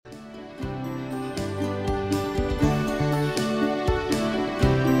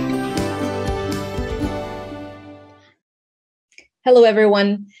Hello,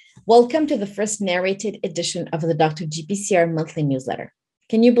 everyone. Welcome to the first narrated edition of the Dr. GPCR monthly newsletter.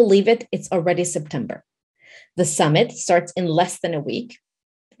 Can you believe it? It's already September. The summit starts in less than a week.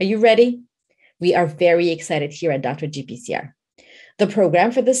 Are you ready? We are very excited here at Dr. GPCR. The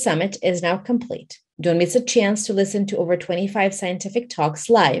program for the summit is now complete. Don't miss a chance to listen to over 25 scientific talks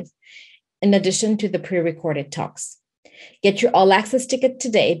live, in addition to the pre-recorded talks. Get your all-access ticket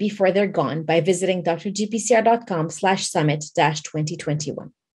today before they're gone by visiting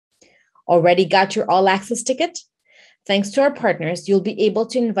drgpcr.com/summit-2021. Already got your all-access ticket? Thanks to our partners, you'll be able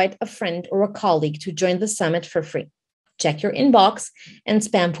to invite a friend or a colleague to join the summit for free. Check your inbox and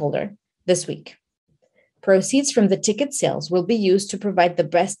spam folder this week. Proceeds from the ticket sales will be used to provide the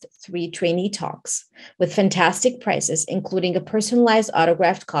best 3 trainee talks with fantastic prizes, including a personalized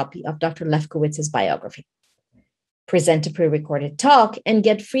autographed copy of Dr. Lefkowitz's biography. Present a pre-recorded talk, and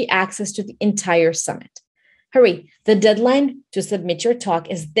get free access to the entire summit. Hurry, the deadline to submit your talk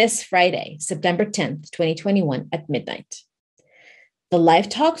is this Friday, September 10th, 2021 at midnight. The live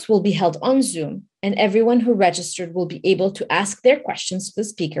talks will be held on Zoom, and everyone who registered will be able to ask their questions to the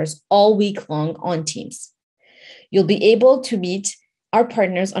speakers all week long on Teams. You'll be able to meet our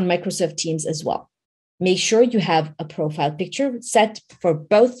partners on Microsoft Teams as well. Make sure you have a profile picture set for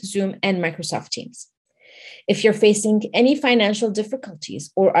both Zoom and Microsoft Teams. If you're facing any financial difficulties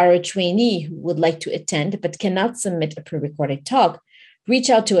or are a trainee who would like to attend but cannot submit a pre-recorded talk,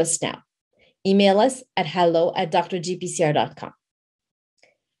 reach out to us now. Email us at hello@drgpcr.com.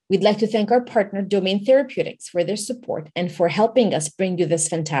 We'd like to thank our partner, Domain Therapeutics, for their support and for helping us bring you this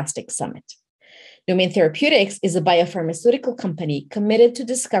fantastic summit. Domain Therapeutics is a biopharmaceutical company committed to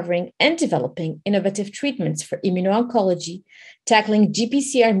discovering and developing innovative treatments for immuno-oncology, tackling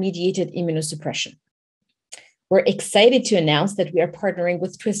GPCR-mediated immunosuppression. We're excited to announce that we are partnering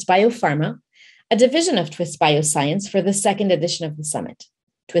with Twist Biopharma, a division of Twist Bioscience, for the second edition of the summit.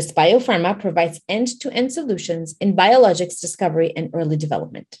 Twist Biopharma provides end-to-end solutions in biologics discovery and early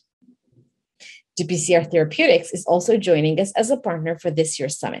development. GPCR Therapeutics is also joining us as a partner for this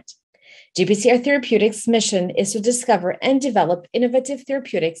year's summit. GPCR Therapeutics' mission is to discover and develop innovative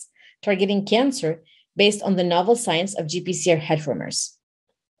therapeutics targeting cancer based on the novel science of GPCR heteromers.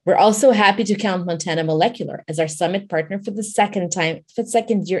 We're also happy to count Montana Molecular as our summit partner for the second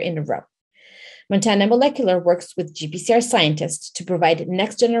year in a row. Montana Molecular works with GPCR scientists to provide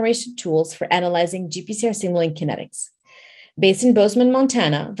next-generation tools for analyzing GPCR signaling kinetics. Based in Bozeman,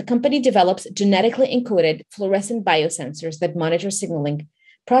 Montana, the company develops genetically encoded fluorescent biosensors that monitor signaling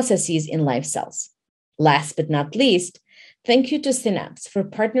processes in live cells. Last but not least, thank you to Synapse for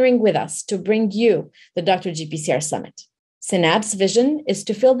partnering with us to bring you the Dr. GPCR Summit. Synapse's vision is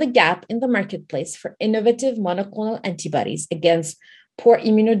to fill the gap in the marketplace for innovative monoclonal antibodies against poor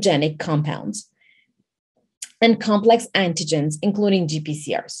immunogenic compounds and complex antigens, including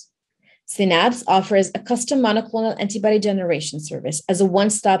GPCRs. Synapse offers a custom monoclonal antibody generation service as a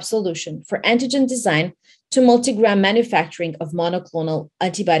one-stop solution for antigen design to multigram manufacturing of monoclonal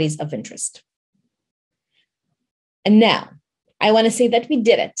antibodies of interest. And now, I want to say that we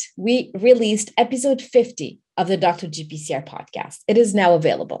did it. We released episode 50 of the Dr. GPCR podcast. It is now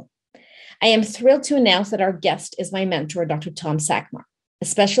available. I am thrilled to announce that our guest is my mentor, Dr. Tom Sackmar. A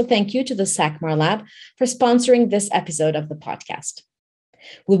special thank you to the Sackmar Lab for sponsoring this episode of the podcast.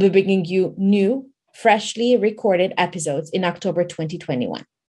 We'll be bringing you new, freshly recorded episodes in October 2021.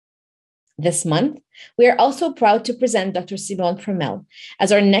 This month, we are also proud to present Dr. Simone Premel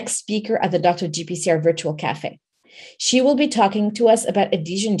as our next speaker at the Dr. GPCR Virtual Cafe. She will be talking to us about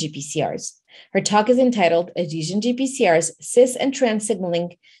adhesion GPCRs. Her talk is entitled Adhesion GPCRs, Cis and Trans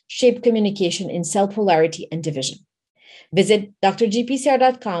Signaling Shape Communication in Cell Polarity and Division. Visit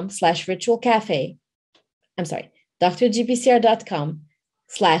drgpcr.com/virtual-cafe.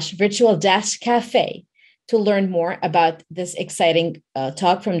 drgpcr.com/virtual-cafe to learn more about this exciting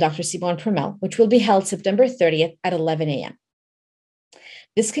talk from Dr. Simone Premel, which will be held September 30th at 11 a.m.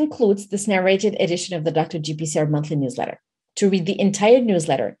 This concludes this narrated edition of the Dr. GPCR monthly newsletter. To read the entire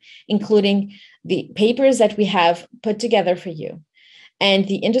newsletter, including the papers that we have put together for you and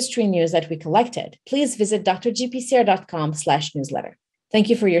the industry news that we collected, please visit drgpcr.com/newsletter. Thank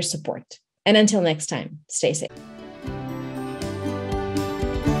you for your support. And until next time, stay safe.